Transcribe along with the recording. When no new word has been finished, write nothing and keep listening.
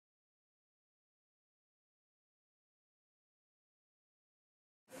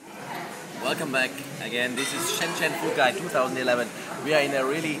Welcome back again. This is Shenzhen Food Guide 2011. We are in a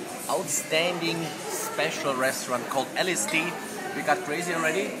really outstanding special restaurant called LSD. We got crazy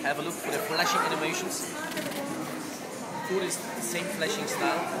already. Have a look for the flashing animations. Food is the same flashing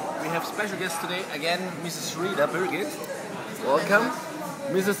style. We have special guests today. Again, Mrs. Rita Birgit. Welcome.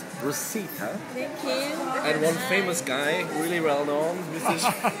 Mrs. Rosita. Thank you. And one famous guy, really well known, Mrs.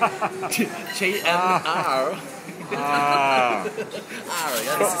 JNR.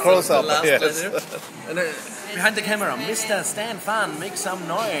 Close up, yes. And behind the camera, Mr. Stan Fan, make some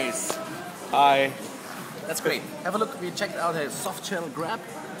noise. Hi. That's great. Have a look. We checked out a soft shell crab.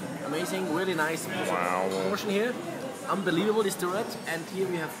 Amazing, really nice portion here. Unbelievable is the red. And here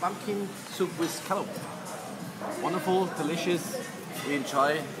we have pumpkin soup with scallop. Wonderful, delicious. We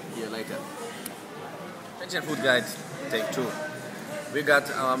enjoy. See you later. Shenzhen Food Guide, take 2. We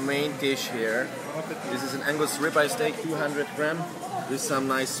got our main dish here. This is an Angus ribeye steak, 200 gram, with some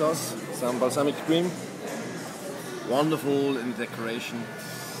nice sauce, some balsamic cream. Wonderful in decoration.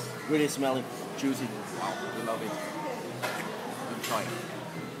 Really smelly, juicy. Wow, we love it. Enjoy.